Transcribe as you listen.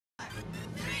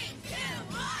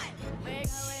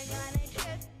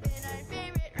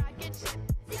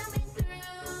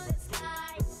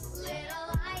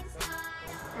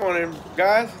morning,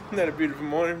 guys. Another beautiful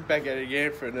morning. Back at it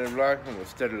again for another vlog. I'm gonna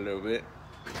stutter a little bit.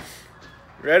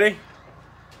 Ready?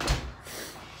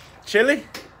 Chilly?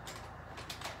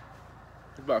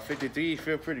 It's about 53.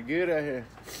 Feel pretty good out here.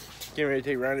 Getting ready to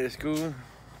take Ronnie to school.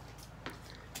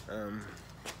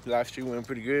 Live stream went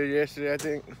pretty good yesterday, I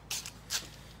think.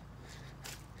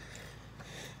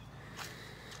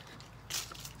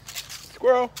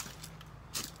 Squirrel.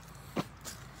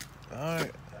 All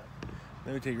right.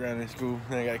 Let me take Ronnie to school.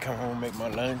 Then I gotta come home and make my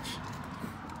lunch.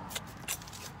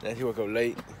 Then he woke up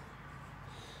late.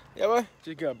 Yeah, what?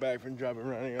 Just got back from dropping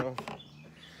Ronnie off.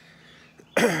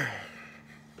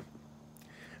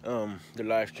 The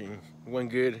live stream went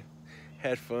good.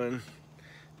 Had fun.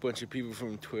 Bunch of people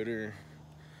from Twitter,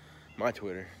 my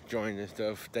Twitter, joined and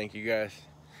stuff. Thank you guys.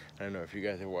 I don't know if you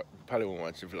guys have probably won't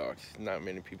watch the vlogs. Not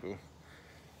many people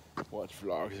watch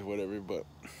vlogs or whatever, but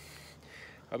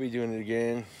I'll be doing it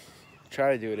again.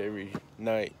 Try to do it every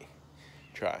night.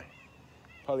 Try.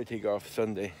 Probably take off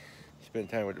Sunday. Spend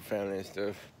time with the family and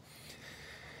stuff.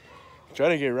 Try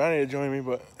to get Ronnie to join me,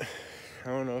 but I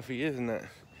don't know if he is or not.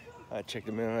 I checked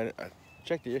the mail. I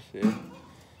checked it yesterday, and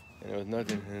there was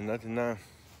nothing. And nothing now.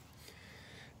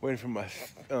 Waiting for my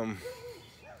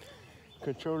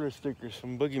controller stickers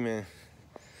from Boogeyman.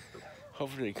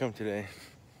 Hopefully they come today.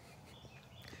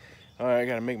 All right, I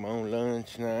gotta make my own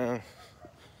lunch now.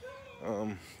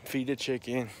 Feed the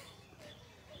chicken.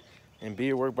 And be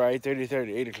at work by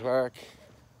 8:30, 8 o'clock.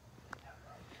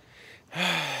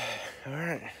 All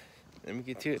right, let me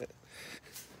get to it.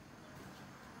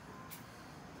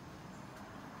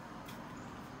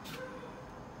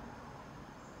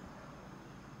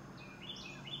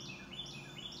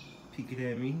 Peek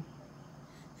it at me.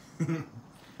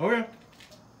 Okay.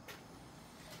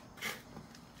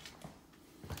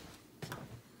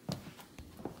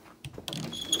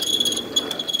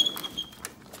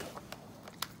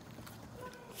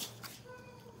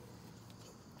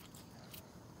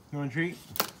 You want a treat?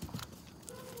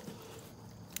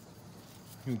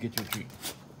 Let me get you a treat.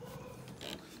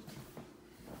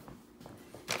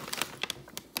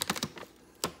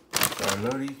 I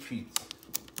love these treats.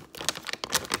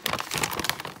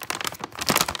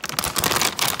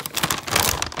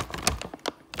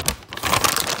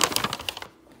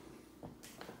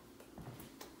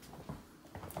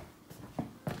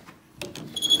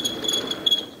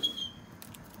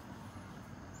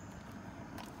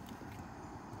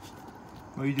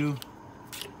 What you do?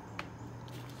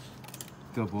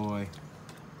 Good boy.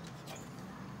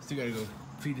 Still gotta go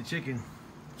feed the chicken.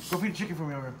 Go feed the chicken for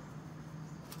me over.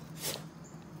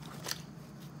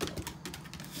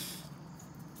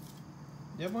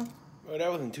 Yeah, boy? Well, that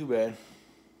wasn't too bad.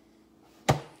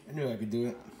 I knew I could do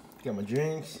it. Got my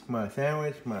drinks, my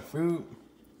sandwich, my fruit.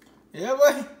 Yeah,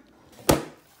 boy?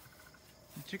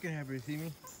 The chicken happy to see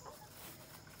me.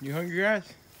 You hungry,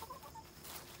 guys?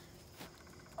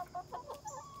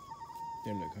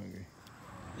 They look hungry.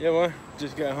 Yeah, well,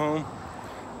 just got home.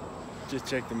 Just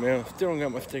checked the mail. Still don't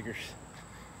got my stickers.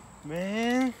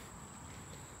 Man.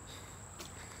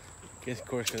 Guess, of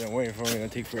course, because I'm waiting for it, it's gonna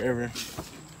take forever.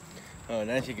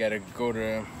 Now she gotta go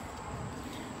to,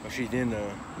 she's in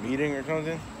a meeting or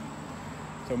something.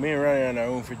 So me and Ronnie are on our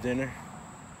own for dinner.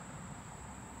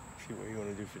 See what you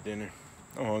wanna do for dinner.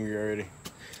 I'm hungry already.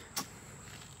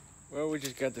 Well, we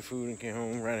just got the food and came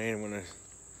home. Ronnie didn't wanna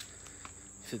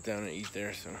sit down and eat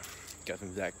there, so got some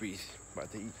Zaxby's.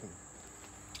 About to eat some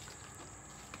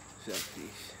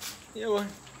Zaxby's. Yeah, boy.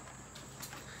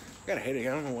 Got a headache, I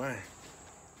don't know why.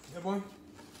 Yeah, boy.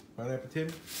 Bon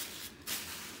appetit.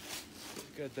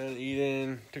 Got done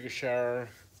eating, took a shower.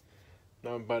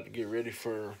 Now I'm about to get ready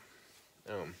for,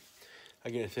 I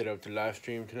gotta set up the live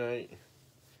stream tonight.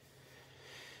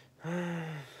 I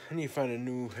need to find a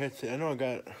new headset. I know I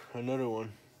got another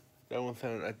one. That one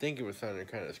sounded, I think it was sounding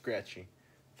kind of scratchy.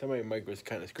 Somebody's mic was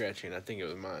kind of scratchy, and I think it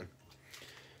was mine.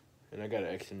 And I got an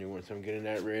extra new one, so I'm getting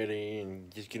that ready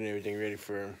and just getting everything ready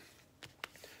for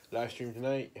live stream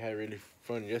tonight. Had really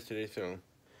fun yesterday, so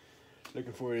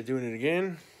looking forward to doing it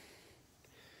again.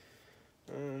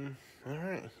 All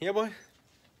right, yeah, boy.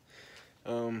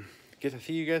 Guess I'll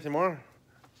see you guys tomorrow.